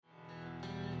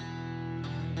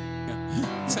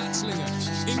Tatslinger,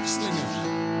 Inkslinger.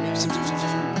 Yeah.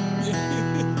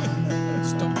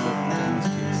 Stop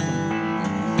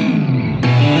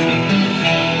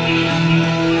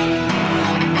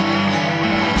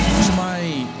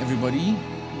everybody.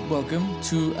 Welcome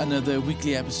to another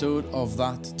weekly episode of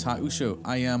That Tattoo Show.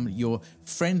 I am your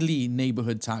friendly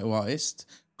neighborhood tattoo artist,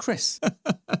 Chris,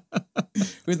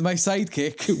 with my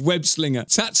sidekick, Web slinger,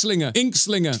 Tatslinger,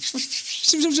 Inkslinger.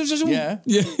 Yeah.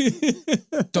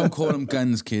 Don't call them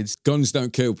guns, kids. Guns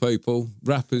don't kill people.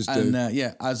 Rappers do.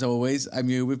 And as always, I'm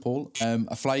here with Paul.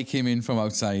 A fly came in from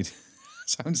outside.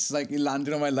 Sounds like he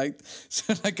landed on my light.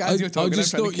 So as you're talking, I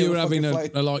just thought you were having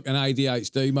a like an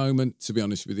ADHD moment, to be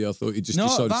honest with you. I thought you just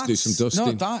decided to do some dusting.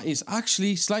 No, that is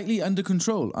actually slightly under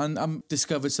control. And I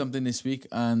discovered something this week,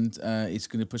 and it's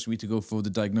going to push me to go for the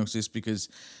diagnosis because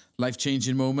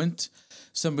life-changing moment.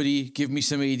 Somebody give me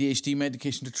some ADHD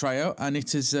medication to try out, and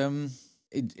it is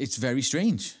it's very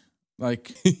strange.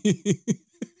 Like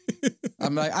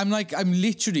I'm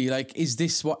literally like, is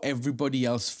this what everybody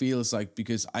else feels like?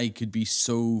 Because I could be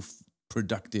so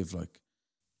productive, like.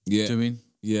 Yeah. Do you know what I mean?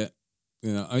 Yeah.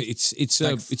 You know, it's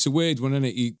a weird one, isn't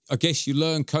it? I guess you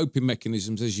learn coping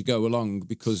mechanisms as you go along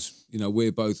because, you know,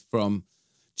 we're both from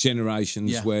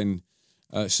generations when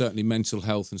certainly mental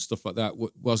health and stuff like that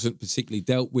wasn't particularly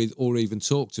dealt with or even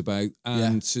talked about.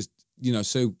 And, so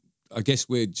I guess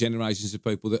we're generations of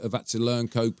people that have had to learn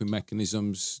coping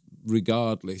mechanisms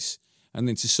regardless. And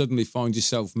then to suddenly find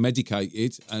yourself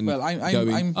medicated and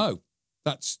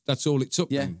that's all it took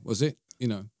then, was it? You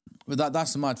know. But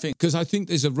that's the mad thing. Because I think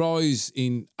there's a rise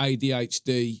in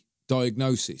ADHD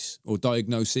diagnosis or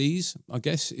diagnoses, I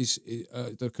guess is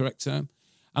the correct term.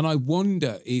 And I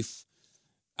wonder if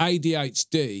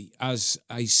ADHD as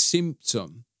a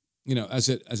symptom, you know, as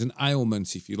an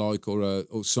ailment, if you like, or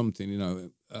something, you know,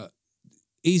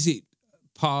 is it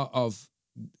part of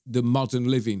the modern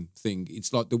living thing?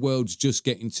 It's like the world's just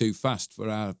getting too fast for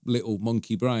our little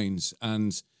monkey brains,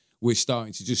 and we're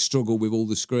starting to just struggle with all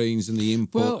the screens and the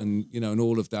input and, you know, and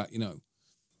all of that, you know.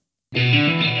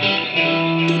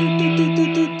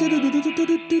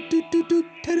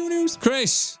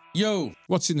 Chris! Yo!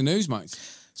 What's in the news, mate?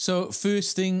 So,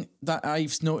 first thing that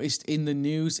I've noticed in the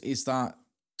news is that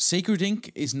Sacred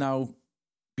Ink is now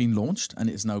been launched and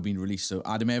it's now been released. So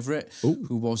Adam Everett,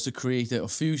 who was the creator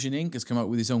of Fusion Ink, has come out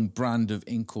with his own brand of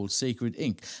ink called Sacred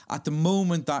Ink. At the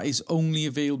moment, that is only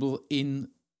available in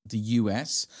the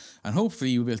US, and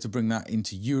hopefully you'll be able to bring that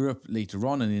into Europe later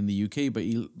on and in the UK, but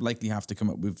you'll likely have to come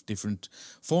up with different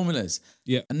formulas.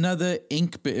 Yeah. Another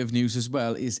ink bit of news as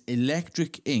well is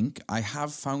Electric Ink, I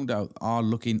have found out, are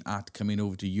looking at coming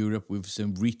over to Europe with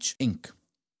some Reach ink.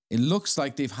 It looks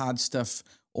like they've had stuff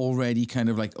already kind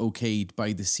of like okayed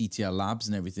by the CTL labs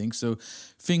and everything. So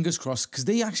fingers crossed, because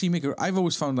they actually I've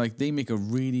always found like they make a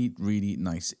really, really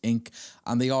nice ink,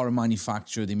 and they are a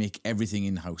manufacturer. They make everything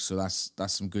in-house. So that's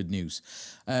some good news.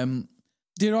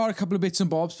 There are a couple of bits and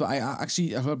bobs, but I've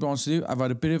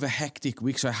had a bit of a hectic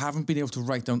week, so I haven't been able to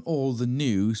write down all the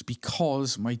news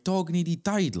because my dog nearly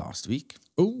died last week.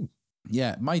 Oh.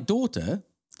 Yeah, my daughter,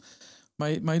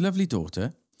 my lovely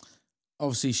daughter,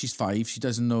 obviously, she's 5. She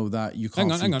doesn't know that you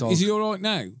can't feed dogs. Is he all right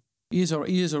now? He is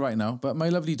all right now. But my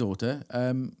lovely daughter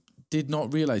did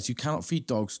not realise you cannot feed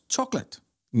dogs chocolate.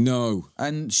 No.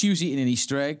 And she was eating an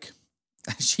Easter egg.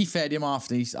 She fed him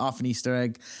half an Easter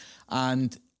egg.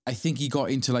 And I think he got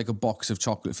into like a box of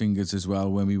chocolate fingers as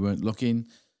well when we weren't looking.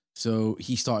 So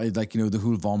he started like, you know, the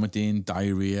whole vomiting,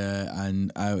 diarrhea.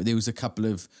 And there was a couple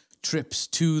of trips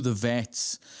to the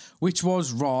vets, which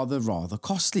was rather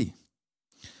costly.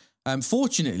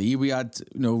 Fortunately, we had,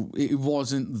 you know, it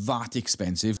wasn't that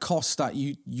expensive. Costs that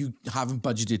you haven't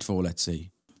budgeted for, let's say.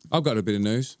 I've got a bit of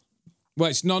news. Well,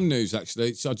 it's non-news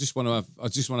actually. So I just want to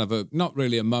have a not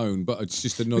really a moan, but it's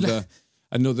just another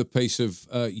piece of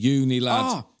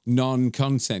Unilad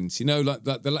non-content. You know, like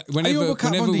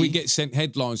whenever we get sent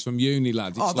headlines from Unilad,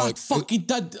 it's like that fucking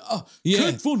dad.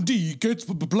 Kat Von D gets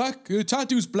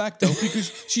tattoos blacked out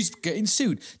because she's getting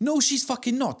sued. No, she's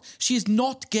fucking not. She is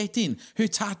not getting her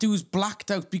tattoos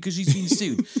blacked out because she's being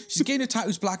sued. She's getting her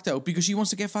tattoos blacked out because she wants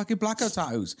to get fucking blackout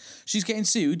tattoos. She's getting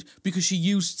sued because she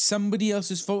used somebody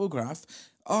else's photograph.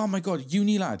 Oh my God,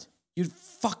 Unilad, you're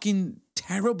fucking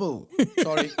terrible.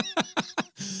 Sorry.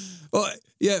 Well,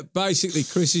 yeah, basically,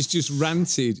 Chris has just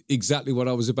ranted exactly what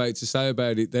I was about to say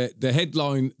about it. The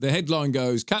headline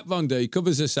goes, Kat Von D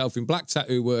covers herself in black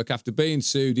tattoo work after being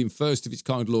sued in first of its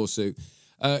kind lawsuit.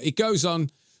 It goes on,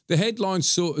 the headline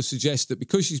sort of suggests that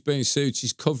because she's being sued,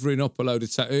 she's covering up a load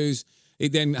of tattoos.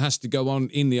 it then has to go on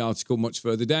in the article much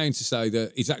further down to say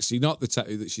that it's actually not the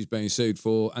tattoo that she's being sued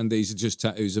for, and these are just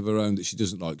tattoos of her own that she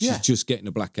doesn't like. Yeah. She's just getting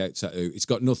a blackout tattoo. It's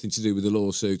got nothing to do with the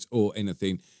lawsuit or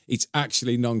anything. It's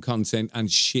actually non-content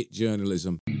and shit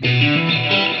journalism.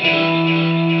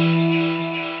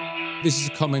 This is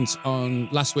a comment on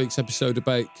last week's episode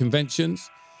about conventions.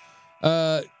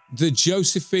 The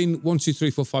Josephine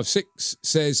 123456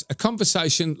 says a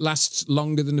conversation lasts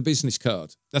longer than a business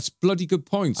card. That's bloody good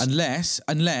point. Unless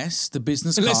the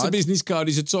business card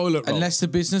is a toilet roll. Unless the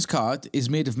business card is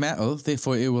made of metal,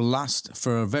 therefore it will last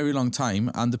for a very long time,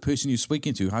 and the person you're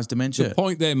speaking to has dementia. The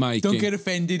point they're making. Don't get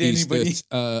offended, anybody.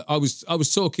 That, I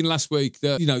was talking last week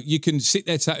that you can sit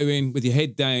there tattooing with your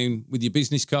head down, with your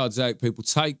business cards out. People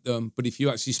take them, but if you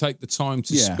actually take the time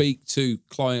to speak to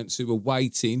clients who are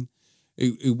waiting,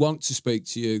 who want to speak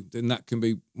to you, then that can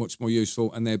be much more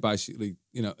useful. And they're basically,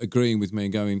 agreeing with me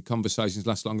and going, conversations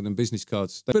last longer than business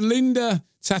cards. Belinda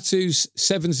Tattoos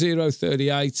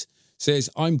 7038 says,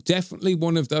 I'm definitely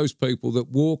one of those people that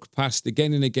walk past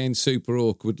again and again super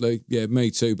awkwardly. Yeah, me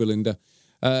too, Belinda.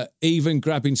 Even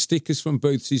grabbing stickers from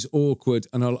booths is awkward,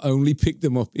 and I'll only pick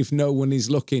them up if no one is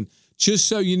looking. Just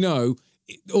so you know,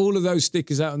 all of those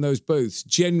stickers out on those booths,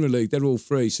 generally, they're all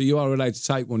free. So you are allowed to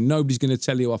take one. Nobody's going to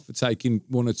tell you off for taking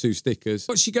one or two stickers.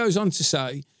 What she goes on to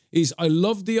say is, I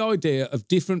love the idea of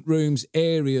different rooms,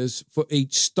 areas for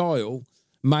each style,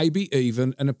 maybe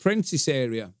even an apprentice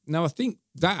area. Now, I think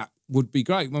that would be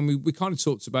great. When we kind of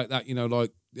talked about that,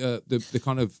 the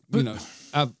kind of,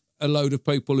 have a load of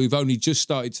people who've only just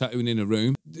started tattooing in a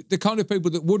room. The kind of people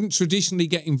that wouldn't traditionally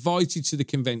get invited to the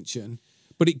convention,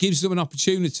 but it gives them an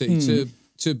opportunity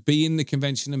to be in the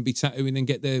convention and be tattooing and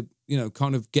get their,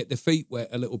 get their feet wet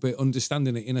a little bit,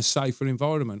 understanding it in a safer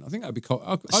environment. I think that'd be cool.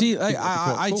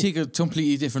 I take a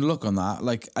completely different look on that.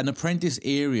 Like an apprentice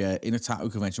area in a tattoo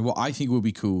convention, what I think would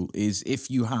be cool is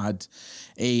if you had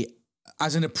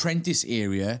as an apprentice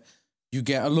area, you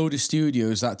get a load of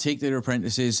studios that take their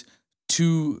apprentices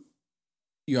to,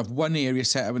 you have one area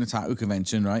set up in a tattoo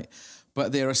convention, right?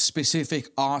 But there are specific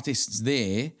artists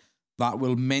there that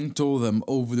will mentor them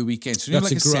over the weekend. So that's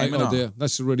like a great seminar. Idea.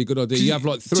 That's a really good idea. You have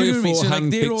like 3 or 4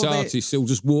 hand-picked artists who'll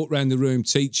just walk around the room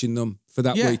teaching them for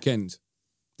that weekend.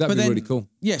 That'd be really cool.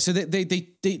 Yeah, so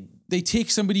they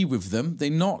take somebody with them. They're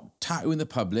not tattooing the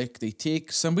public. They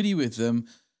take somebody with them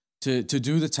to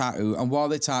do the tattoo. And while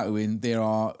they're tattooing, there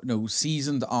are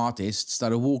seasoned artists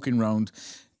that are walking around,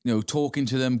 talking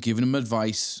to them, giving them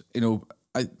advice.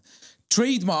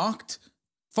 Trademarked,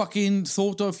 fucking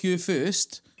thought of here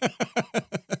first.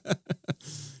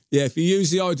 Yeah, if you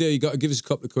use the idea, you got to give us a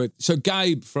couple of quid. So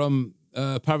Gabe from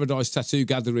Paradise Tattoo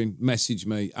Gathering messaged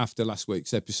me after last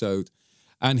week's episode,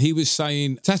 and he was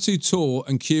saying tattoo tour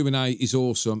and Q&A is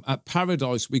awesome. At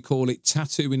Paradise, we call it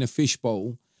tattoo in a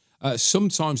fishbowl.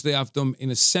 Sometimes they have them in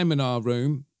a seminar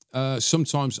room,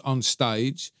 sometimes on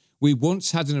stage. We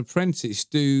once had an apprentice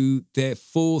do their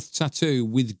 4th tattoo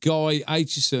with Guy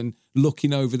Aitchison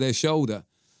looking over their shoulder.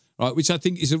 Right, which I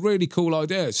think is a really cool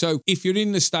idea. So if you're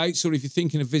in the States or if you're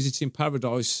thinking of visiting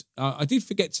Paradise, I did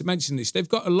forget to mention this. They've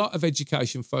got a lot of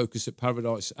education focus at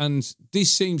Paradise, and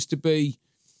this seems to be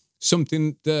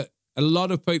something that a lot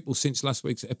of people since last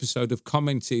week's episode have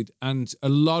commented, and a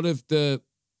lot of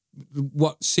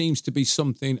what seems to be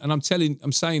something, and I'm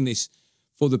saying this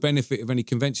for the benefit of any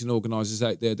convention organisers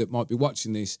out there that might be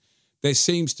watching this, there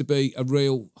seems to be a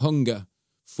real hunger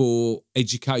for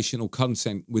educational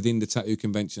content within the tattoo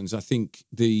conventions. I think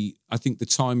the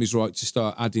time is right to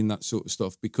start adding that sort of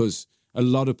stuff, because a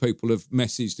lot of people have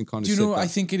messaged and kind of said Do you know what I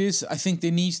think it is? I think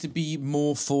there needs to be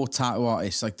more for tattoo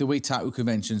artists. Like the way tattoo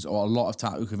conventions, or a lot of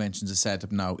tattoo conventions are set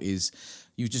up now, is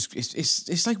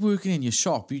it's like working in your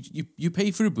shop. You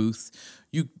pay for a booth,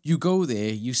 you go there,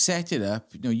 you set it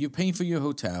up, you're paying for your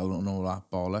hotel and all that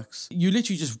bollocks. You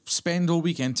literally just spend all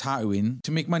weekend tattooing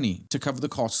to make money, to cover the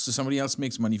costs, so somebody else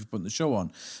makes money for putting the show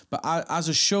on. But as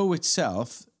a show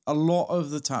itself, a lot of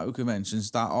the tattoo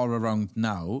conventions that are around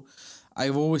now,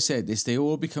 I've always said this, they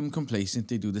all become complacent.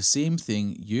 They do the same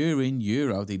thing year in,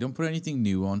 year out. They don't put anything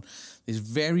new on. There's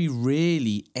very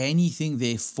rarely anything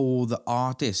there for the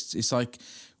artists. It's like,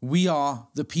 we are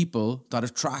the people that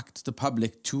attract the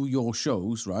public to your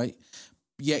shows, right?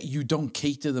 Yet you don't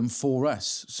cater them for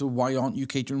us. So why aren't you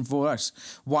catering for us?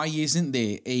 Why isn't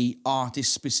there a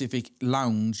artist-specific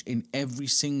lounge in every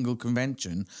single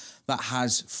convention that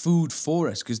has food for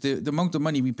us? Because the amount of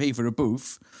money we pay for a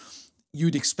booth,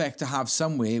 you'd expect to have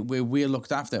somewhere where we're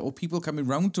looked after, or people coming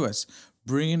round to us,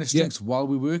 bringing us drinks while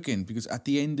we're working. Because at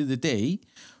the end of the day,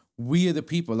 we are the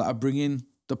people that are bringing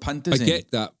the punters in. I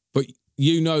get that, but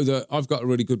you know that I've got a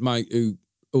really good mate who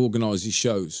organises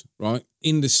shows, right?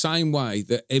 In the same way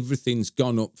that everything's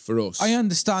gone up for us. I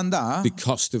understand that. The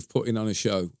cost of putting on a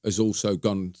show has also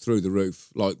gone through the roof.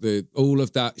 Like all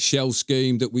of that shell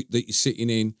scheme that you're sitting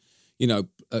in,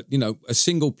 a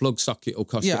single plug socket will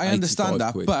cost you 85 I understand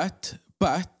that, quid.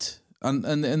 but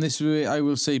and this way I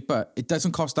will say, but it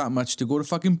doesn't cost that much to go to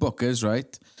fucking Booker's,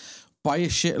 right? Buy a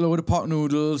shitload of pot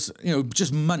noodles,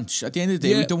 just munch. At the end of the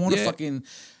day, we don't want a fucking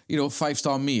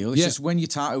 5-star meal. It's just when you're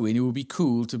tattooing, it would be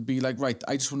cool to be like, right,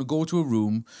 I just want to go to a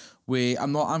room where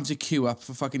I'm not having to queue up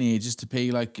for fucking ages to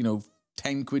pay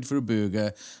 10 quid for a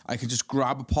burger. I can just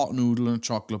grab a pot noodle and a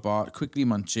chocolate bar, quickly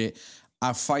munch it,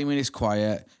 have 5 minutes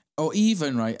quiet, or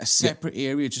even, right, a separate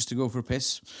area just to go for a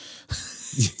piss.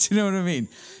 Do you know what I mean?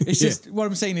 It's just, what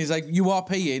I'm saying is, like, you are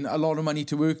paying a lot of money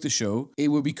to work the show. It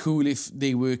would be cool if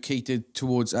they were catered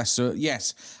towards us. So,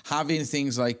 yes, having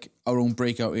things like our own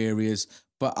breakout areas,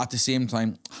 but at the same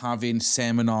time, having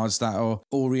seminars that are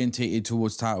orientated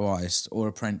towards tattoo artists or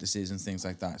apprentices and things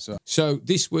like that. So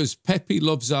this was Pepe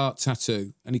Loves Art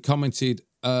Tattoo, and he commented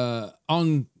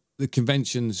on the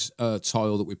conventions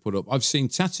tile that we put up. I've seen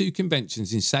tattoo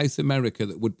conventions in South America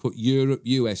that would put Europe,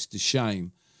 US to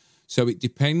shame. So it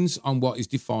depends on what is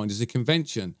defined as a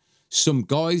convention. Some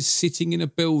guys sitting in a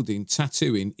building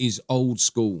tattooing is old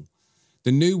school.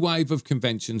 The new wave of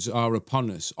conventions are upon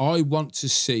us. I want to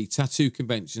see tattoo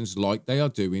conventions like they are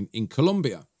doing in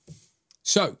Colombia.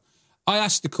 So I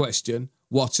asked the question,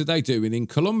 what are they doing in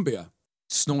Colombia?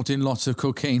 Snorting lots of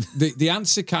cocaine. The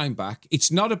answer came back,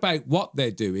 it's not about what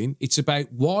they're doing, it's about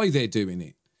why they're doing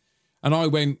it. And I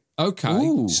went,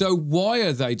 okay, so why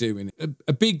are they doing it?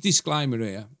 A big disclaimer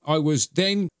here. I was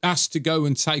then asked to go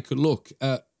and take a look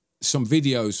at some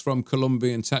videos from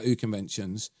Colombian tattoo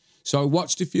conventions. So I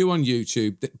watched a few on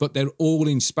YouTube, but they're all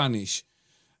in Spanish.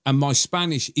 And my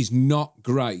Spanish is not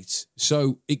great.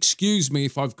 So excuse me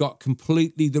if I've got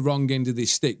completely the wrong end of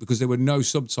this stick, because there were no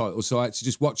subtitles. So I had to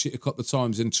just watch it a couple of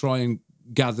times and try and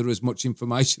gather as much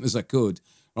information as I could,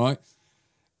 right?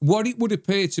 What it would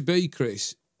appear to be,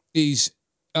 Chris, is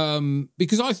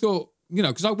because I thought,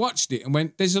 because I watched it and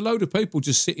went, there's a load of people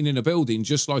just sitting in a building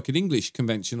just like an English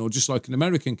convention or just like an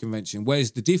American convention.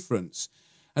 Where's the difference?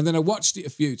 And then I watched it a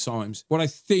few times. What I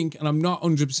think, and I'm not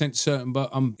 100% certain,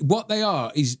 but what they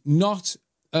are is not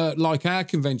like our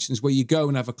conventions where you go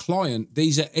and have a client.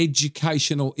 These are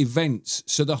educational events.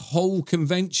 So the whole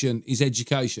convention is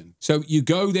education. So you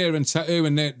go there and tattoo,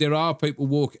 and there are people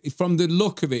walking. From the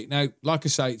look of it, now, like I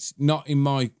say, it's not in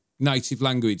my native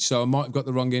language, so I might have got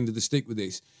the wrong end of the stick with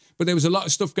this. But there was a lot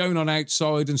of stuff going on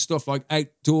outside and stuff like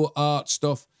outdoor art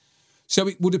stuff. So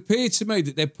it would appear to me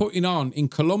that they're putting on in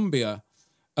Colombia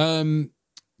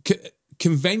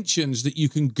conventions that you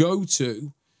can go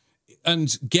to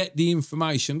and get the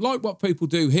information, like what people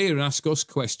do here and ask us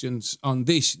questions on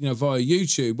this, via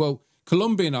YouTube. Well,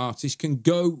 Colombian artists can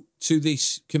go to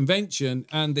this convention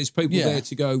and there's people there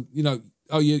to go,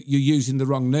 oh, you're using the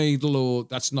wrong needle, or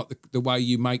that's not the way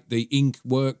you make the ink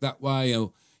work that way,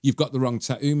 or you've got the wrong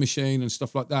tattoo machine and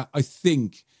stuff like that. I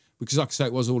think, because like I say,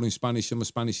 it was all in Spanish and my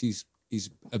Spanish is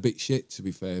a bit shit, to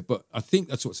be fair, but I think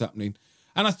that's what's happening.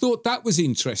 And I thought that was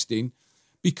interesting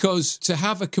because to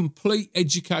have a complete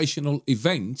educational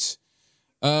event,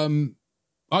 I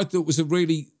thought was a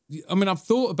really... I've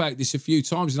thought about this a few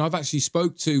times, and I've actually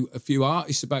spoke to a few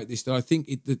artists about this, that I think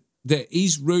that there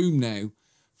is room now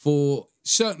for,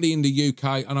 certainly in the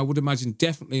UK, and I would imagine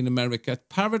definitely in America.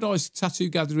 Paradise Tattoo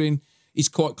Gathering is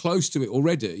quite close to it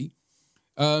already.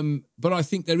 But I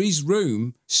think there is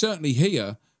room, certainly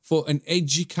here, for an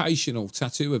educational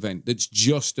tattoo event that's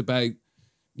just about,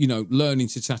 learning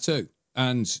to tattoo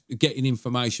and getting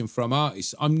information from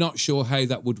artists. I'm not sure how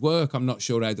that would work. I'm not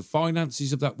sure how the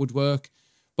finances of that would work.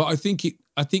 But I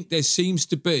think there seems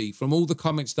to be, from all the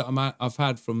comments that I've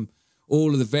had from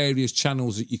all of the various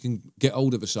channels that you can get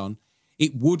hold of us on,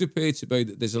 it would appear to be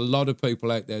that there's a lot of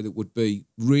people out there that would be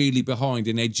really behind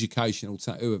an educational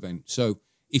tattoo event. So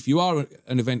if you are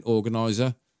an event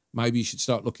organizer, maybe you should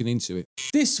start looking into it.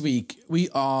 This week, we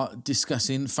are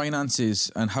discussing finances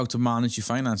and how to manage your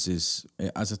finances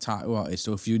as a tattoo artist.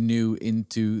 So if you're new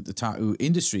into the tattoo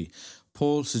industry,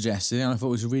 Paul suggested it, and I thought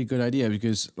it was a really good idea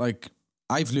because,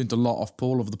 I've learned a lot off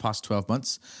Paul over the past 12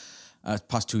 months,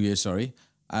 past 2 years, sorry.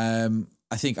 I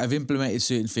think I've implemented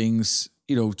certain things,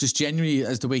 just generally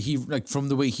as the way from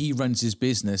the way he runs his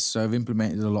business. So I've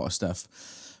implemented a lot of stuff.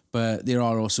 But there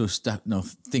are also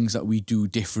things that we do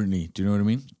differently. Do you know what I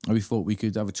mean? And we thought we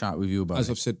could have a chat with you about it. As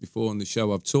I've said before on the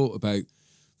show, I've taught about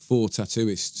 4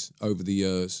 tattooists over the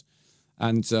years.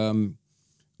 And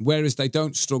whereas they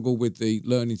don't struggle with the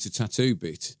learning to tattoo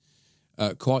bit,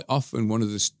 quite often one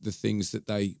of the things that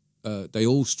they they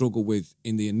all struggle with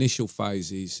in the initial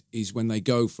phases is when they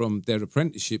go from their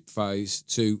apprenticeship phase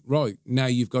to, right, now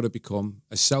you've got to become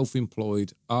a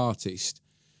self-employed artist.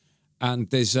 And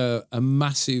there's a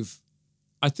massive,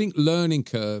 I think, learning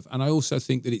curve. And I also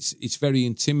think that it's very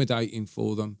intimidating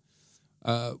for them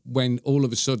when all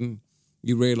of a sudden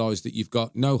you realise that you've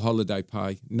got no holiday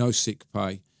pay, no sick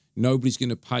pay. Nobody's going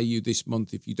to pay you this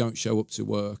month if you don't show up to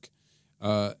work.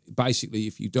 Basically,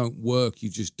 if you don't work, you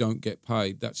just don't get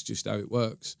paid. That's just how it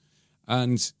works.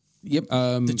 And yep,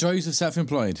 the joys of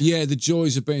self-employed. Yeah, the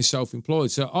joys of being self-employed.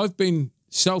 So I've been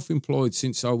self-employed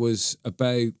since I was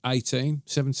about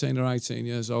 17 or 18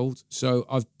 years old. So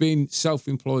I've been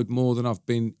self-employed more than I've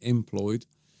been employed.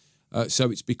 So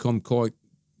it's become quite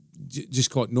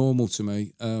normal to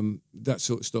me, that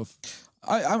sort of stuff.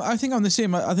 I think I'm the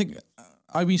same. I think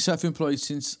I've been self-employed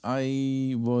since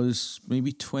I was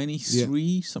maybe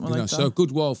 23, something like that. So a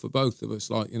good while for both of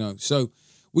us, So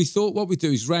we thought what we'd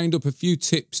do is round up a few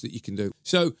tips that you can do.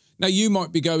 So now you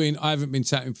might be going, I haven't been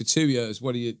tattooing for 2 years.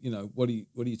 What are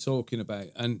you talking about?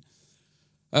 And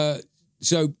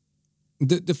so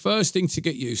the first thing to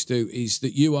get used to is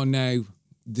that you are now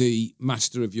the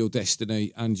master of your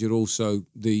destiny, and you're also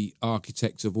the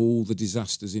architect of all the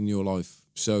disasters in your life.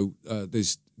 So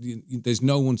there's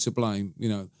no one to blame.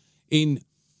 In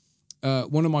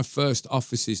one of my first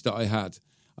offices that I had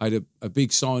a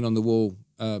big sign on the wall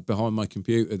behind my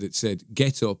computer that said,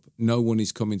 "Get up, no one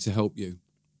is coming to help you."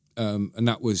 And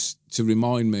that was to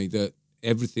remind me that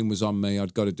everything was on me.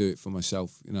 I'd got to do it for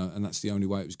myself, and that's the only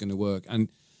way it was going to work. And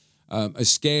as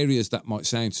scary as that might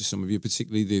sound to some of you,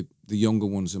 particularly the younger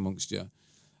ones amongst you,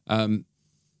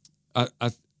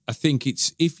 I think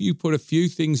it's, if you put a few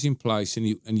things in place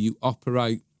and you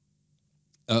operate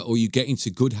or you get into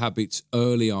good habits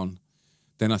early on,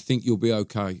 then I think you'll be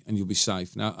okay and you'll be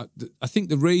safe. Now, I think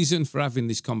the reason for having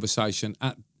this conversation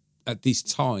at this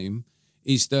time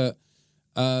is that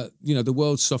the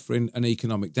world's suffering an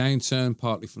economic downturn,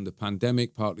 partly from the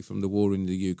pandemic, partly from the war in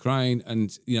the Ukraine,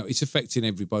 and it's affecting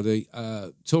everybody.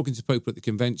 Talking to people at the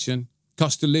convention,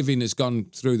 cost of living has gone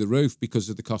through the roof because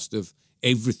of the cost of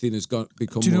everything has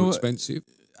become more expensive.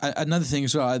 Another thing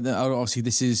as well, obviously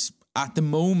this is at the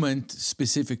moment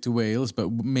specific to Wales,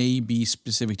 but may be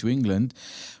specific to England.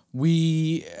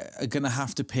 We are going to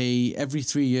have to pay every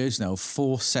 3 years now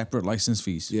 4 separate license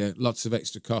fees. Yeah, lots of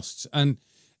extra costs. And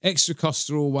extra costs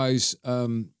are always,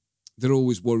 they're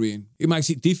always worrying. It makes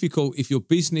it difficult if your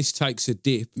business takes a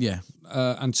dip. Yeah.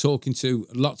 And talking to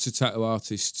lots of tattoo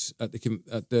artists at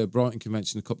the Brighton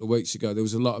convention a couple of weeks ago, there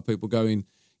was a lot of people going,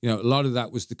 a lot of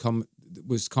that was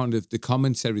was kind of the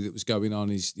commentary that was going on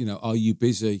is, are you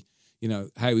busy?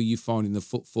 How are you finding the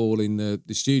footfall in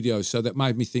the studio? So that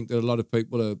made me think that a lot of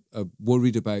people are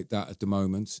worried about that at the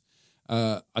moment.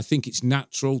 I think it's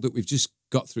natural that we've just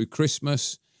got through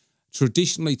Christmas.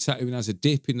 Traditionally, tattooing has a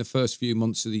dip in the first few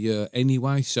months of the year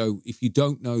anyway. So if you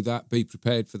don't know that, be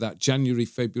prepared for that. January,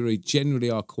 February generally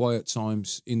are quiet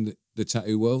times in the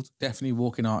tattoo world. Definitely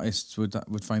walking artists would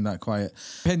find that quiet.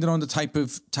 Depending on the type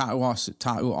of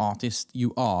tattoo artist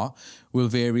you are, will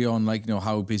vary on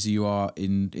how busy you are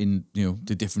in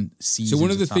the different seasons. So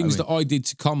one of the things that I did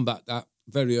to combat that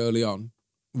very early on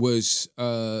was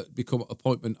become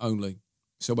appointment only.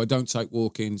 So I don't take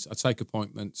walk-ins, I take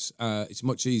appointments. It's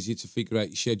much easier to figure out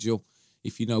your schedule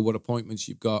if you know what appointments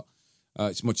you've got.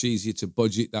 It's much easier to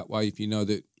budget that way if you know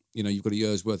that you've got a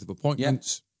year's worth of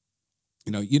appointments.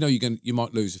 Yeah. You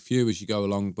might lose a few as you go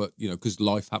along, but because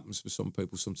life happens for some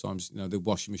people. Sometimes the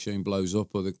washing machine blows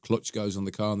up or the clutch goes on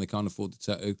the car and they can't afford the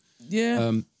tattoo.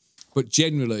 Yeah. But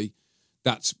generally,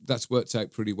 that's worked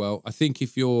out pretty well. I think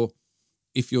if you're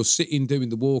sitting doing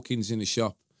the walk-ins in a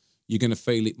shop, you're going to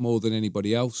feel it more than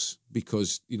anybody else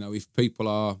because, if people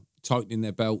are tightening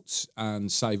their belts and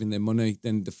saving their money,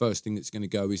 then the first thing that's going to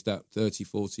go is that 30,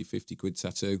 40, 50 quid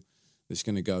tattoo that's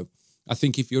going to go. I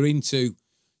think if you're into,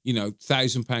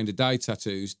 £1,000 a day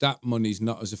tattoos, that money's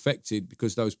not as affected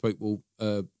because those people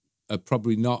are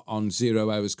probably not on 0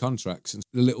 hours contracts and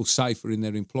a little safer in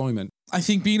their employment. I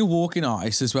think being a walk-in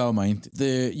artist as well, mind,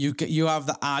 you have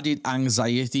the added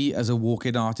anxiety as a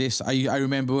walk-in artist. I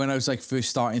remember when I was first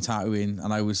starting tattooing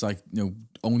and I was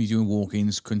only doing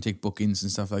walk-ins, couldn't take bookings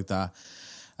and stuff like that.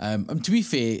 And to be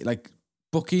fair,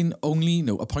 booking only,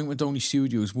 appointment only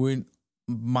studios weren't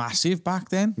massive back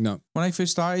then. No. When I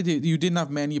first started, you didn't have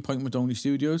many appointment only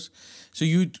studios. So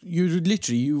you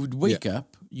would wake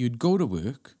up, you'd go to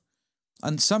work,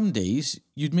 and some days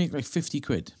you'd make 50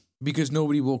 quid. Because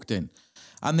nobody walked in.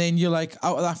 And then you're out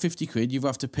of that 50 quid, you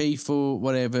have to pay for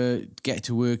whatever, get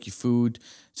to work, your food.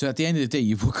 So at the end of the day,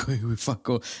 you walk away with fuck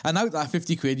all. And out of that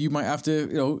 50 quid, you might have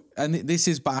to, and this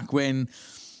is back when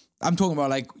I'm talking about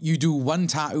like you do one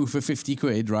tattoo for 50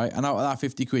 quid, right? And out of that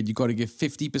 50 quid, you got to give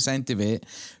 50% of it,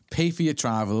 pay for your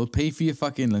travel, pay for your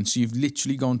fucking lunch. So you've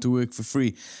literally gone to work for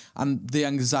free. And the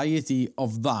anxiety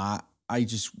of that,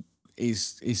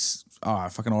 is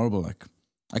fucking horrible. Like,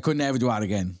 I could never do that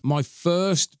again. My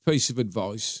first piece of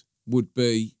advice would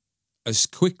be, as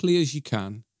quickly as you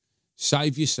can,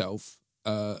 save yourself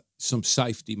some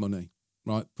safety money,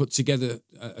 right? Put together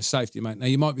a safety amount. Now,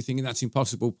 you might be thinking, that's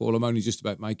impossible, Paul. I'm only just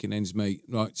about making ends meet,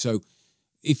 right? So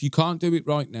if you can't do it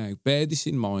right now, bear this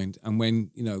in mind. And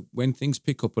when things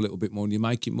pick up a little bit more and you're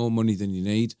making more money than you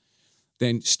need,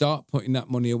 then start putting that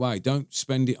money away. Don't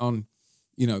spend it on,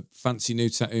 fancy new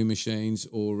tattoo machines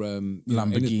or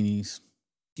Lamborghinis.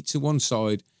 Get to one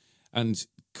side and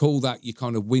call that your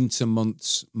kind of winter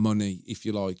months money, if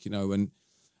you like, And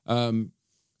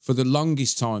for the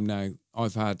longest time now,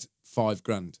 I've had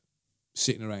 $5,000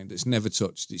 sitting around that's never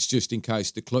touched. It's just in case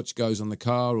the clutch goes on the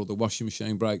car or the washing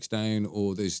machine breaks down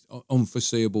or there's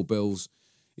unforeseeable bills.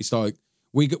 It's like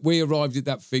we arrived at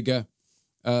that figure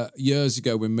years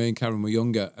ago when me and Karen were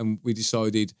younger, and we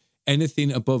decided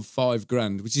anything above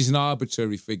 $5,000, which is an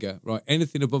arbitrary figure, right?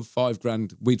 Anything above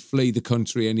 $5,000, we'd flee the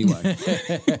country anyway.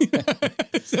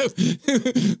 So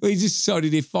we just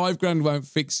decided if $5,000 won't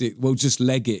fix it, we'll just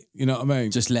leg it. You know what I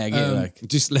mean? Just leg it,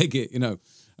 just leg it.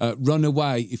 Run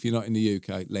away if you're not in the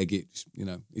UK. Leg it.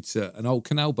 It's an old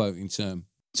canal boating term.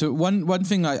 So one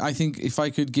thing I think, if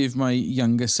I could give my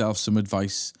younger self some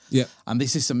advice, and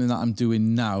this is something that I'm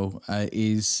doing now,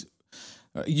 is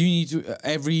you need to,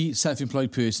 every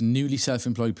self-employed person, newly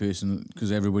self-employed person,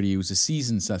 because everybody who's a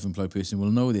seasoned self-employed person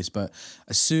will know this, but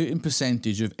a certain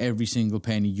percentage of every single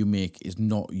penny you make is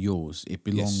not yours. It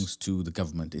belongs to the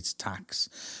government. It's tax.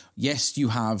 Yes, you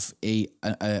have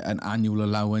an annual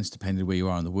allowance depending on where you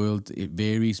are in the world. It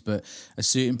varies, but a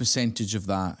certain percentage of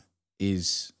that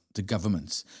is the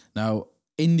government's. Now,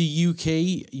 in the UK,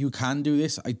 you can do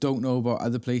this. I don't know about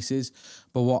other places,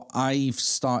 but what I've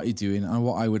started doing and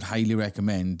what I would highly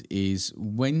recommend is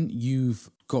when you've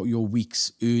got your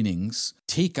week's earnings,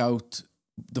 take out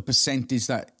the percentage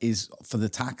that is for the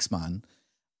taxman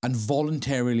and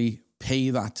voluntarily pay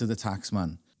that to the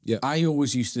taxman. Yeah. I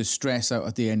always used to stress out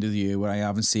at the end of the year where I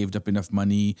haven't saved up enough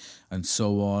money and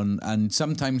so on. And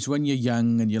sometimes when you're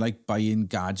young and you like buying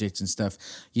gadgets and stuff,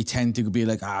 you tend to be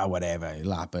like, whatever,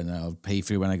 it'll happen. I'll pay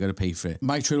for it when I got to pay for it.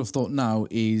 My trail of thought now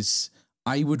is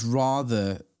I would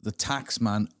rather the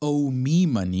taxman owe me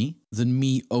money than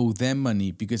me owe them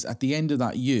money, because at the end of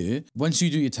that year, once you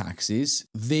do your taxes,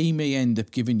 they may end up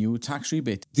giving you a tax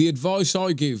rebate. The advice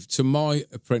I give to my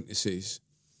apprentices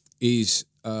is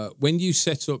when you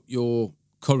set up your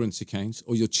current account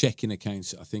or your checking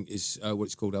account, I think is what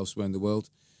it's called elsewhere in the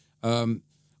world.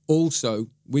 Also,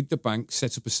 with the bank,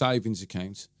 set up a savings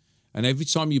account. And every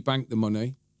time you bank the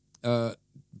money,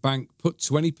 put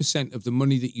 20% of the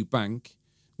money that you bank.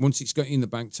 Once it's got in the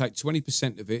bank, take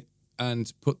 20% of it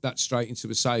and put that straight into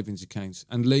a savings account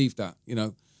and leave that,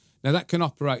 Now, that can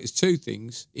operate as two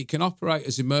things. It can operate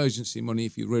as emergency money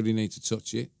if you really need to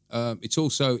touch it.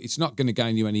 It's not going to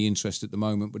gain you any interest at the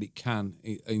moment, but it can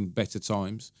in better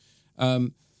times.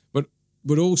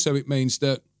 But also it means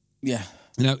that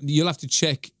you'll have to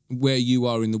check where you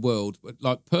are in the world. But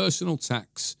like personal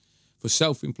tax for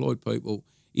self-employed people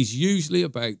is usually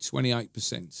about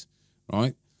 28%,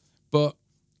 right? But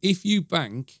if you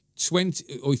bank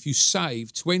 20, or if you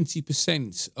save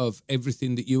 20% of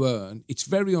everything that you earn, it's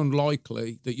very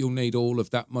unlikely that you'll need all of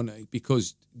that money,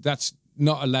 because that's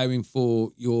not allowing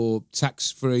for your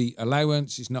tax-free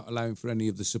allowance. It's not allowing for any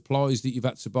of the supplies that you've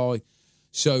had to buy.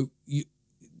 So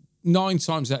 9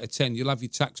 times out of 10, you'll have your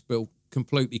tax bill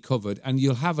completely covered, and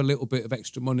you'll have a little bit of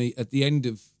extra money at the end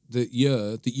of the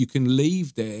year that you can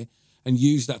leave there and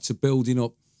use that to building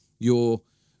up your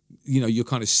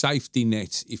kind of safety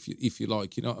net, if you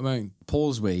like, you know what I mean?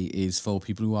 Paul's way is for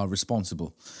people who are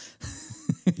responsible.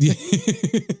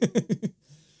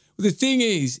 The thing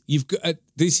is, you've got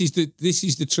this is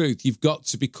the truth. You've got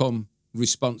to become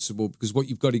responsible, because what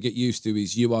you've got to get used to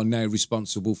is you are now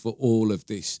responsible for all of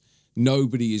this.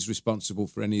 Nobody is responsible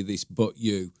for any of this but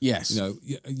you. Yes.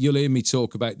 You'll hear me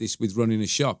talk about this with running a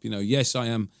shop. Yes, I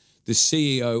am the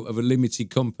CEO of a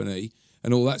limited company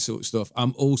and all that sort of stuff.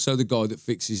 I'm also the guy that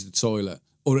fixes the toilet,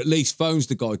 or at least phones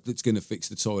the guy that's going to fix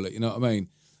the toilet. You know what I mean?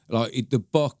 Like the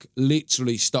buck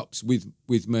literally stops with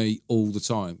me all the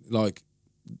time. Like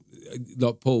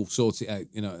Paul, sort it out,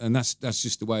 and that's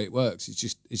just the way it works.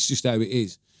 It's just how it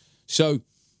is. So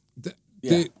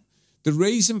the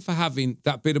reason for having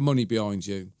that bit of money behind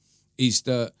you is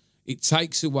that it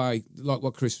takes away, like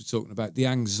what Chris was talking about, the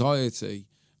anxiety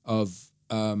of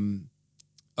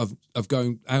of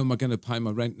going, how am I going to pay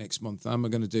my rent next month? How am I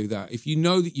going to do that? If you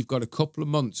know that you've got a couple of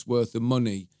months worth of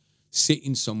money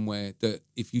sitting somewhere, that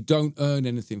if you don't earn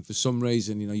anything for some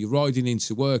reason, you're riding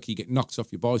into work, you get knocked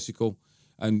off your bicycle,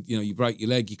 and you break your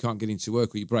leg, you can't get into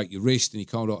work, or you break your wrist and you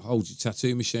can't hold your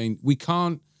tattoo machine. You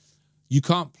can't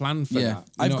plan for that.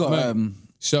 I've got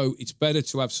so it's better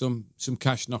to have some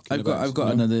cash knocking about. I've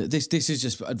got another. This is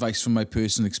just advice from my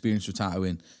personal experience with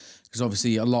tattooing, because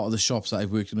obviously a lot of the shops that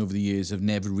I've worked in over the years have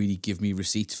never really given me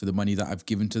receipts for the money that I've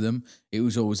given to them. It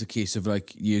was always a case of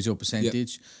like years or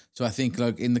percentage. Yep. So I think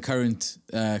like in the current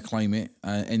climate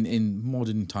and in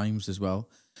modern times as well,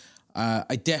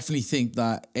 I definitely think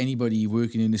that anybody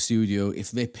working in a studio, if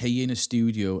they're paying a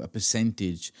studio a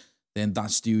percentage, then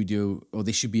that studio, or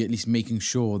they should be at least making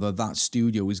sure that that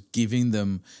studio is giving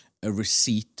them a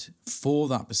receipt for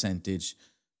that percentage,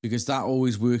 because that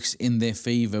always works in their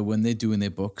favor when they're doing their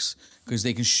books, because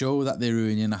they can show that they're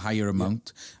earning a higher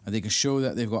amount, and they can show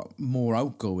that they've got more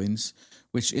outgoings,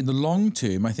 which in the long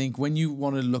term, I think when you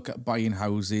want to look at buying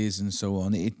houses and so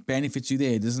on, it benefits you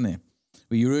there, doesn't it?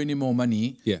 Where you're earning more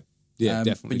money. Yeah,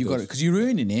 definitely. But you got because you're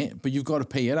earning it, but you've got to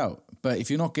pay it out. But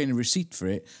if you're not getting a receipt for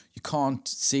it, you can't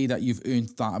say that you've earned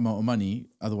that amount of money.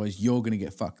 Otherwise, you're going to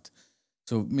get fucked.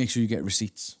 So make sure you get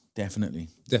receipts. Definitely.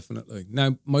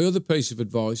 Now, my other piece of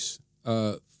advice,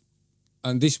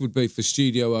 and this would be for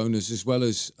studio owners as well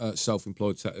as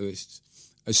self-employed tattooists,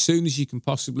 as soon as you can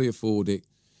possibly afford it,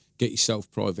 get yourself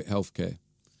private healthcare.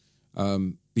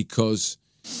 Because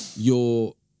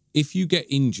if you get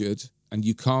injured and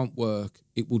you can't work,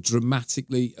 it will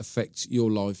dramatically affect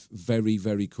your life very,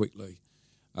 very quickly.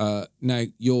 Now,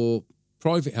 your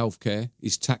private healthcare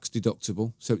is tax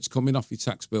deductible, so it's coming off your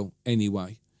tax bill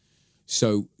anyway.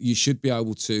 So you should be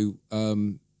able to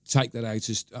take that out.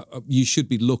 You should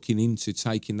be looking into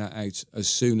taking that out as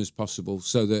soon as possible,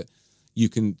 so that you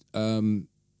can.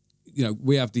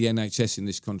 We have the NHS in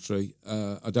this country.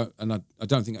 I don't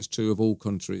think that's true of all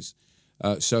countries.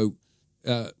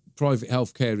 Private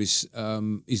healthcare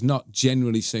is not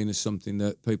generally seen as something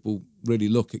that people really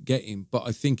look at getting, but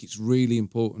I think it's really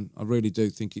important. I really do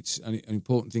think it's an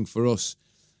important thing for us.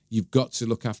 You've got to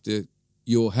look after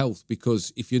your health,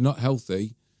 because if you're not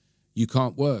healthy, you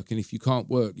can't work, and if you can't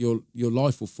work, your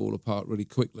life will fall apart really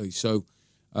quickly. So,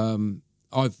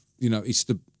 it's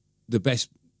the best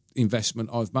investment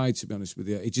I've made, to be honest with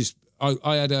you.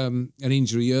 I had an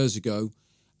injury years ago,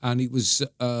 and it was.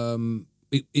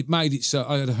 It made it so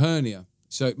I had a hernia,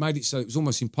 so it made it so it was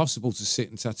almost impossible to sit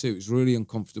and tattoo. It was really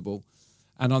uncomfortable,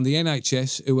 and on the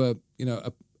NHS,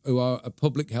 who are a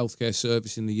public healthcare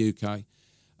service in the UK,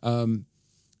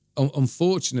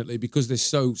 unfortunately, because they're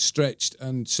so stretched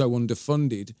and so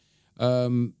underfunded,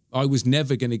 I was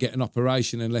never going to get an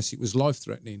operation unless it was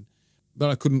life-threatening, but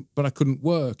I couldn't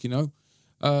work,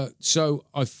 so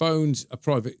I phoned a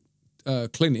private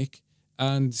clinic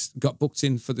and got booked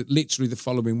in for literally the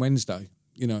following Wednesday.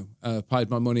 Paid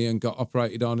my money and got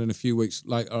operated on, and a few weeks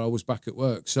later I was back at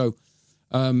work. So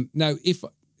now, if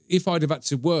I'd have had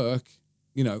to work,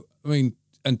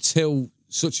 until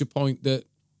such a point that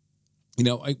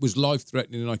it was life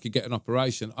threatening and I could get an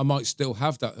operation, I might still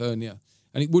have that hernia,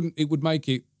 and it would make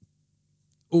it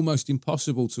almost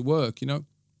impossible to work.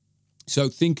 So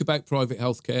think about private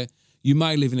healthcare. You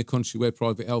may live in a country where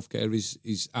private healthcare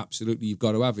is absolutely, you've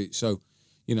got to have it. So,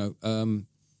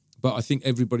 but I think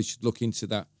everybody should look into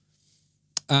that.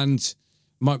 And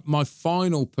my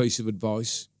final piece of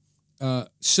advice,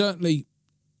 certainly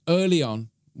early on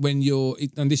when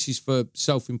and this is for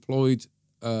self-employed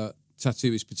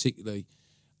tattooists particularly,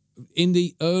 in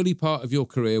the early part of your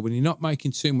career, when you're not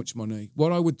making too much money,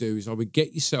 what I would do is I would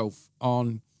get yourself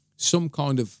on some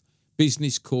kind of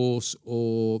business course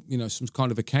or, some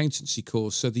kind of accountancy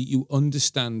course, so that you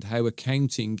understand how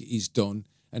accounting is done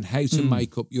and how to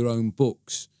make up your own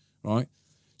books, right?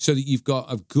 So that you've got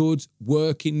a good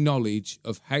working knowledge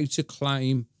of how to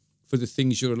claim for the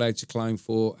things you're allowed to claim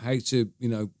for, how to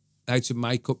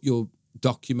make up your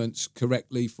documents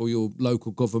correctly for your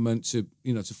local government to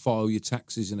file your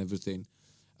taxes and everything.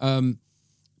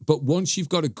 But once you've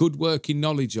got a good working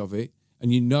knowledge of it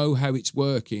and you know how it's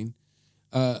working,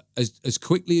 as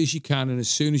quickly as you can and as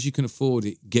soon as you can afford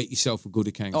it, get yourself a good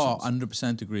accountant. Oh,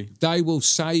 100% agree. They will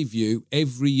save you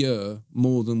every year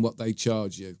more than what they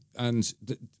charge you. And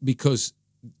because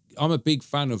I'm a big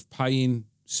fan of paying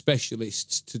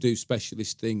specialists to do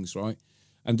specialist things, right?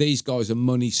 And these guys are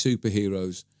money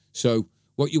superheroes. So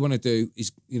what you want to do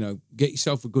is, get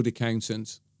yourself a good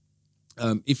accountant.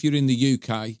 If you're in the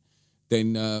UK,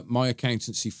 then my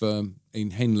accountancy firm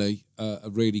in Henley are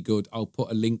really good. I'll put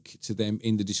a link to them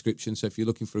in the description. So if you're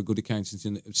looking for a good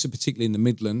accountant, particularly in the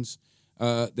Midlands,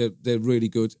 They're really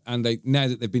good, and now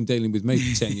that they've been dealing with me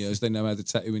for 10 years, they know how the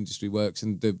tattoo industry works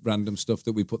and the random stuff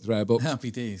that we put through our books.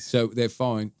 Happy days. So they're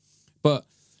fine. But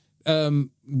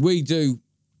we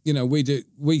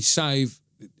save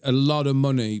a lot of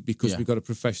money because we've got a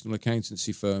professional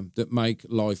accountancy firm that make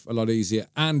life a lot easier.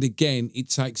 And again,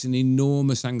 it takes an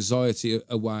enormous anxiety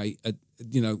away.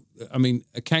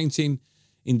 Accounting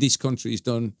in this country is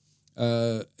done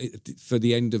for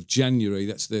the end of January.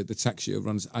 That's the tax year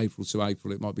runs April to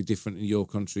April. It might be different in your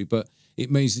country, but it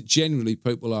means that generally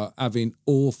people are having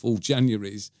awful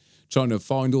Januaries trying to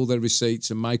find all their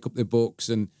receipts and make up their books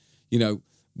and,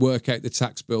 work out the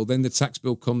tax bill. Then the tax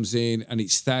bill comes in and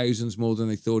it's thousands more than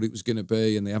they thought it was going to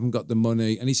be, and they haven't got the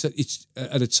money. And it's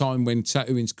at a time when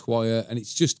tattooing's quiet, and it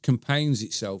just compounds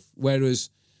itself. Whereas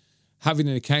having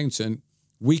an accountant,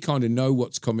 we kind of know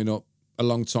what's coming up a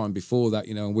long time before that,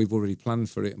 and we've already planned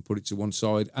for it and put it to one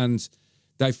side. And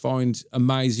they find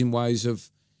amazing ways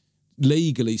of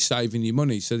legally saving you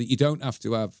money so that you don't have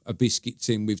to have a biscuit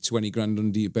tin with 20 grand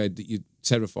under your bed that you're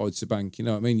terrified to bank. You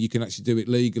know what I mean? You can actually do it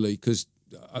legally because,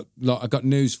 I got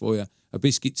news for you. A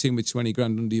biscuit tin with 20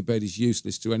 grand under your bed is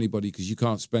useless to anybody because you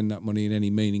can't spend that money in any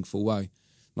meaningful way.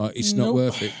 Like, it's not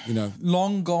worth it,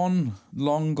 Long gone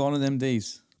are them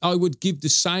days. I would give the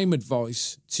same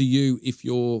advice to you if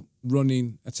you're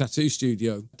running a tattoo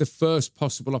studio. The first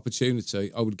possible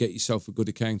opportunity, I would get yourself a good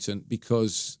accountant,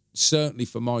 because certainly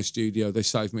for my studio, they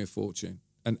saved me a fortune,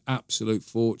 an absolute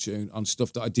fortune on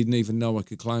stuff that I didn't even know I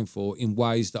could claim for in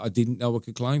ways that I didn't know I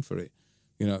could claim for it.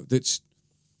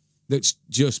 That's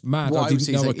just mad. What I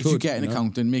didn't know I could. If you get an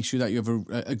accountant, make sure that you have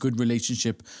a good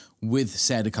relationship with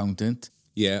said accountant.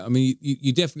 Yeah, I mean,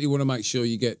 you definitely want to make sure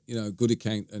you get, a good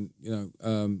accountant.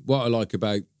 What I like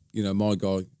about, my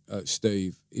guy,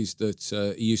 Steve, is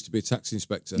that he used to be a tax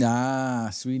inspector.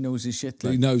 So he knows his shit.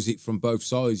 He knows it from both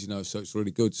sides, so it's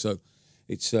really good. So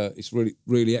it's really,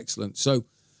 really excellent. So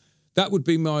that would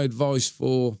be my advice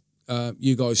for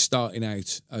you guys starting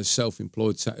out as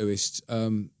self-employed tattooists.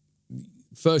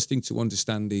 First thing to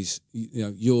understand is,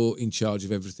 you're in charge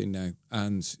of everything now.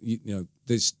 And,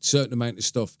 there's a certain amount of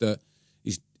stuff that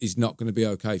is not going to be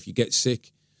okay. If you get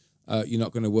sick, you're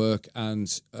not going to work. And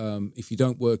if you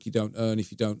don't work, you don't earn. If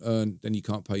you don't earn, then you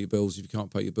can't pay your bills. If you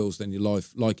can't pay your bills, then your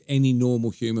life, like any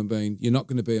normal human being, you're not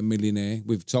going to be a millionaire.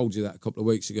 We've told you that a couple of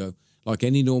weeks ago. Like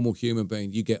any normal human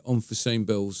being, you get unforeseen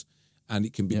bills and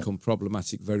it can become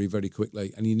problematic very, very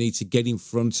quickly. And you need to get in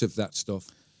front of that stuff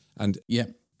and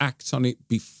act on it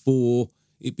before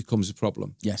it becomes a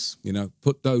problem. Yes.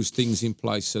 Put those things in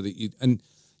place so that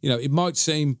it might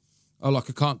seem, I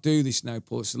can't do this now,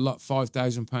 Paul. It's a lot.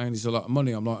 £5,000 is a lot of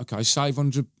money. I'm like, okay, save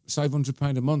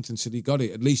 £100 a month until you got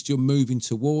it. At least you're moving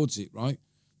towards it, right?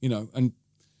 And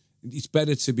it's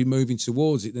better to be moving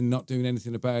towards it than not doing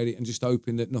anything about it and just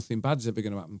hoping that nothing bad's ever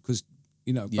going to happen, because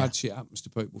bad shit happens to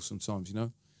people sometimes.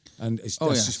 And that's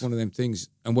just one of them things.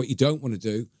 And what you don't want to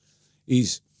do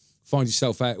is find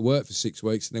yourself out of work for 6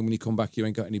 weeks, and then when you come back, you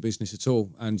ain't got any business at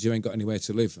all, and you ain't got anywhere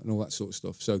to live and all that sort of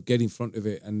stuff. So get in front of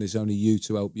it, and there's only you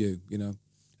to help you,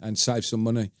 and save some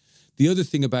money. The other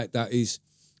thing about that is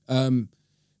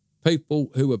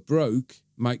people who are broke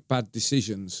make bad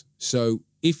decisions. So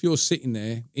if you're sitting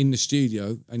there in the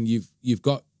studio and you've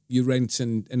got your rent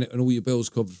and all your bills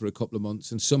covered for a couple of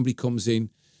months, and somebody comes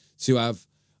in to have,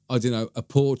 I don't know, a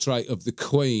portrait of the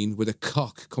Queen with a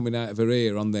cock coming out of her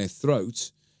ear on their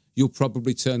throat, you'll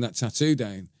probably turn that tattoo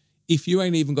down. If you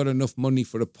ain't even got enough money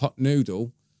for a pot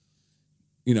noodle,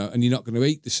 and you're not going to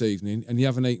eat this evening, and you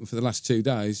haven't eaten for the last 2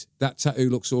 days, that tattoo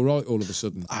looks all right all of a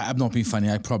sudden. I'm not being funny.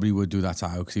 I probably would do that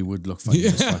tattoo because he would look funny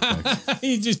as fuck. Like.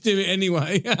 You just do it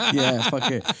anyway. Yeah, fuck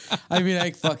it. I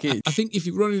mean, fuck it. I think if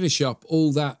you're running a shop,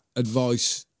 all that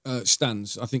advice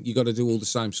stands. I think you got to do all the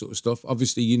same sort of stuff.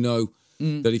 Obviously,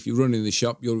 that if you're running the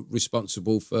shop, you're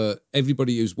responsible for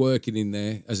everybody who's working in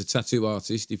there as a tattoo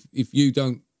artist. If you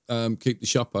don't keep the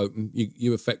shop open,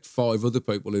 you affect 5 other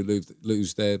people who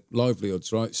lose their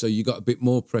livelihoods, right? So you got a bit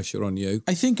more pressure on you.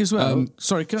 I think as well.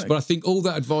 But I think all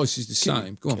that advice is the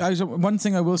same. Go on. One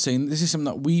thing I will say, and this is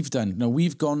something that we've done.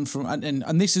 We've gone from,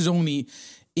 and this is only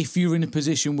if you're in a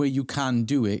position where you can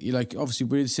do it. You're like, obviously,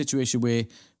 we're in a situation where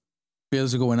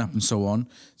bills are going up and so on.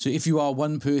 So if you are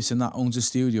one person that owns a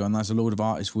studio and there's a load of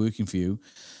artists working for you,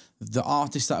 the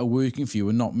artists that are working for you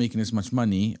are not making as much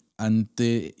money, and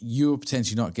you're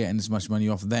potentially not getting as much money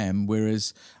off them,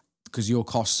 whereas because your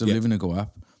costs of living go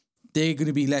up, they're going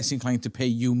to be less inclined to pay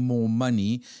you more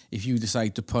money if you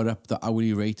decide to put up the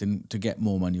hourly rate and to get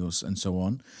more money and so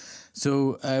on.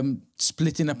 So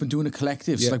splitting up and doing a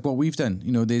collective, like what we've done.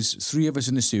 There's 3 of us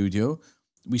in the studio.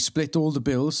 We split all the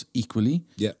bills equally.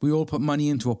 Yeah. We all put money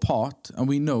into a pot, and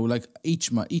we know, like,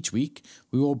 each week,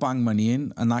 we all bang money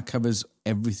in, and that covers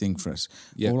everything for us.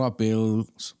 Yeah. All our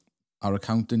bills, our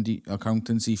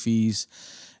accountancy fees,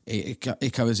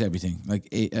 it covers everything. Like,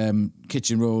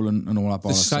 kitchen roll and all that.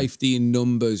 The safety in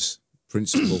numbers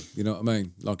principle, you know what I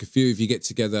mean? Like a few of you get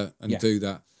together and do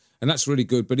that. And that's really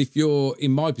good. But if you're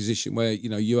in my position where, you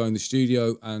know, you own the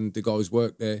studio and the guys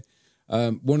work there,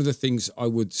 one of the things I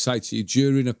would say to you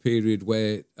during a period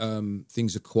where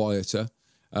things are quieter,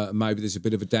 maybe there's a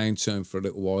bit of a downturn for a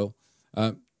little while,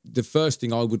 the first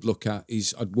thing I would look at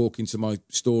is I'd walk into my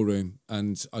storeroom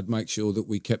and I'd make sure that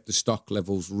we kept the stock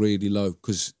levels really low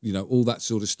because, you know, all that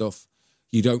sort of stuff,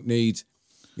 you don't need,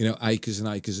 you know, acres and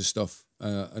acres of stuff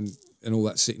and all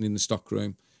that sitting in the stock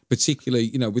room. Particularly,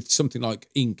 you know, with something like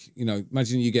ink, you know,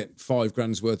 imagine you get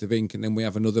 $5,000 worth of ink and then you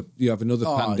have another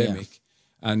pandemic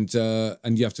and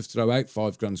you have to throw out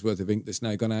 $5,000 worth of ink that's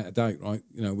now gone out of date, right?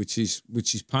 You know, which is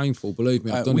painful. Believe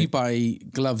me, I've done we it. buy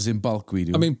gloves in bulk. We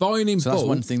do. I mean, buying in bulk. That's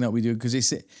one thing that we do because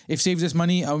it saves us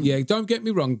money. Yeah, don't get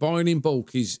me wrong. Buying in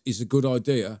bulk is a good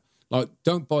idea. Like,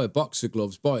 don't buy a box of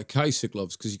gloves, buy a case of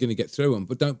gloves because you're going to get through them.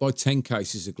 But don't buy 10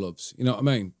 cases of gloves. You know what I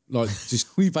mean? Like,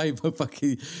 just we buy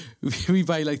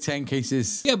like 10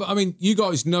 cases. Yeah, but I mean, you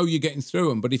guys know you're getting through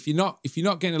them. But if you're not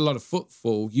getting a lot of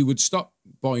footfall, you would stop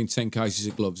buying 10 cases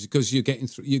of gloves because you're getting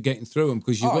through them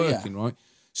because you're working, right?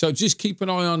 So just keep an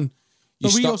eye on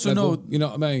your stock also level, know, you know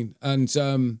what I mean?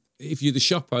 And if you're the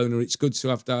shop owner, it's good to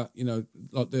have that, you know,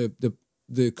 like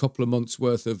the couple of months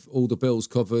worth of all the bills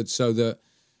covered so that.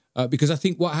 Because I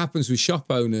think what happens with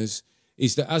shop owners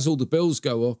is that as all the bills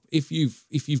go up, if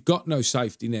you've got no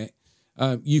safety net,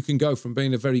 you can go from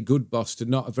being a very good boss to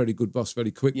not a very good boss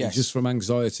very quickly, just from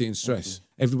anxiety and stress. Okay.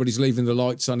 Everybody's leaving the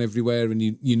lights on everywhere, and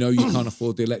you know you can't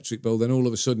afford the electric bill. Then all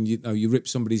of a sudden, you rip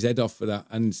somebody's head off for that,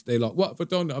 and they're like, "What have I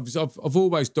done? I've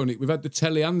always done it. We've had the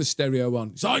telly and the stereo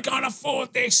on. So I can't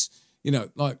afford this." You know,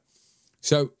 like,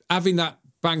 so having that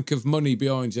bank of money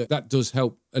behind you, that does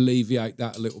help alleviate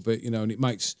that a little bit, you know, and it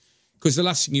makes, because the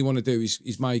last thing you want to do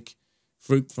is make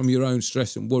fruit from your own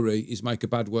stress and worry is make a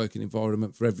bad working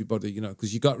environment for everybody, you know,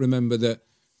 because you got to remember that,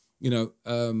 you know,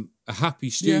 a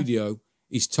happy studio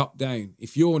is top down.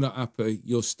 If you're not happy,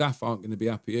 your staff aren't going to be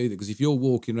happy either, because if you're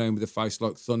walking around with a face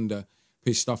like thunder,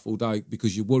 pissed off all day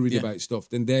because you're worried about stuff,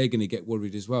 then they're going to get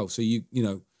worried as well. So you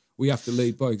know, we have to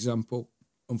lead by example,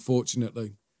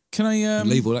 unfortunately. Can I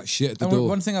leave all that shit at the door?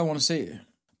 One thing I want to say,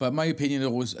 but my opinion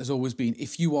has always been,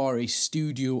 if you are a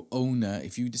studio owner,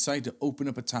 if you decide to open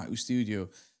up a tattoo studio,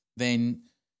 then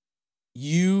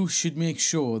you should make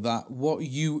sure that what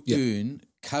you earn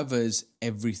covers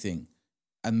everything.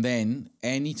 And then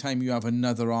anytime you have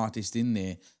another artist in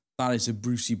there, that is a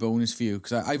Brucey bonus for you.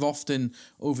 Because I've often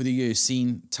over the years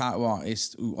seen tattoo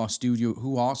artists who are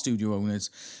studio owners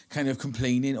kind of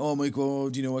complaining, "Oh my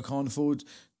God, you know, I can't afford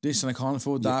this and I can't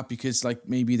afford that because like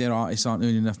maybe their artists aren't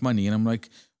earning enough money." And I'm like,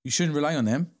 you shouldn't rely on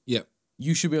them. Yeah.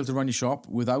 You should be able to run your shop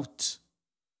without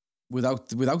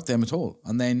them at all.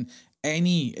 And then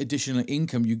any additional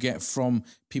income you get from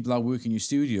people that work in your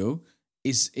studio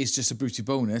is just a Brucey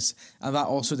bonus. And that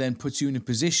also then puts you in a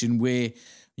position where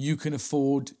you can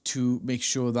afford to make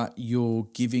sure that you're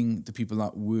giving the people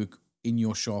that work in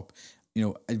your shop, you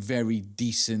know, a very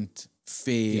decent,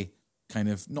 fair kind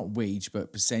of, not wage,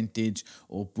 but percentage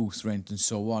or booth rent and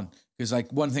so on. Because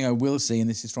like one thing I will say, and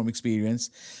this is from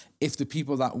experience, if the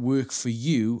people that work for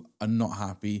you are not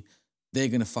happy, they're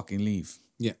going to fucking leave.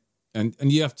 Yeah. And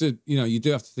you have to, you know, you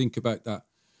do have to think about that.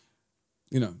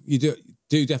 You know, you do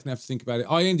definitely have to think about it.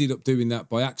 I ended up doing that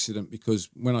by accident because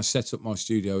when I set up my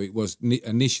studio, it was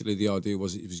initially the idea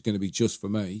was it was going to be just for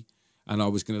me and I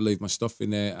was going to leave my stuff in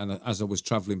there. And as I was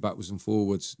traveling backwards and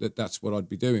forwards, that's what I'd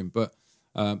be doing. But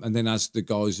and then as the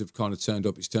guys have kind of turned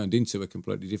up, it's turned into a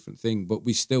completely different thing. But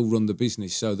we still run the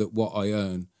business so that what I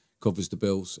earn covers the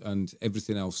bills and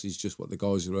everything else is just what the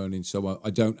guys are earning. So I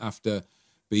don't have to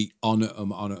be on at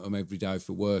them every day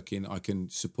for working. I can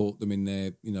support them in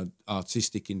their, you know,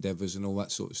 artistic endeavours and all that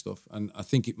sort of stuff. And I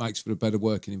think it makes for a better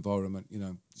working environment, you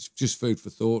know. It's just food for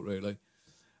thought, really.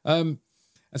 And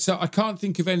so I can't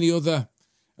think of any other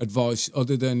advice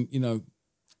other than, you know,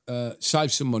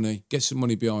 save some money, get some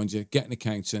money behind you, get an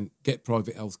accountant, get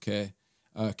private healthcare,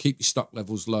 keep your stock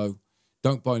levels low,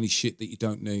 don't buy any shit that you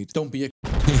don't need. Don't be a...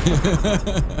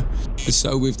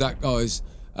 So with that, guys,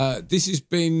 this has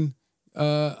been,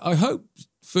 I hope,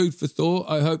 food for thought.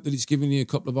 I hope that it's given you a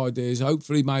couple of ideas.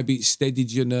 Hopefully maybe it's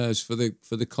steadied your nerves for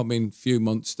the coming few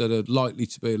months that are likely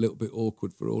to be a little bit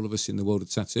awkward for all of us in the world of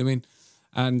tattooing.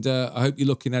 And I hope you're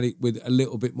looking at it with a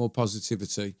little bit more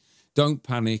positivity. Don't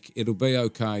panic. It'll be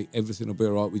okay. Everything will be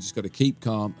all right. We just got to keep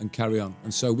calm and carry on.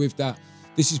 And so with that,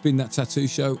 this has been That Tattoo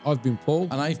Show. I've been Paul.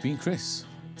 And I've been Chris.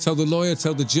 Tell the lawyer,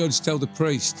 tell the judge, tell the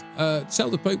priest. Tell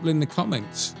the people in the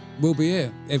comments. We'll be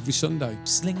here every Sunday.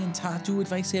 Slinging tattoo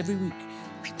advice every week.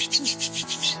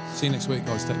 See you next week,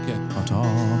 guys. Take care.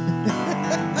 Ta-ta.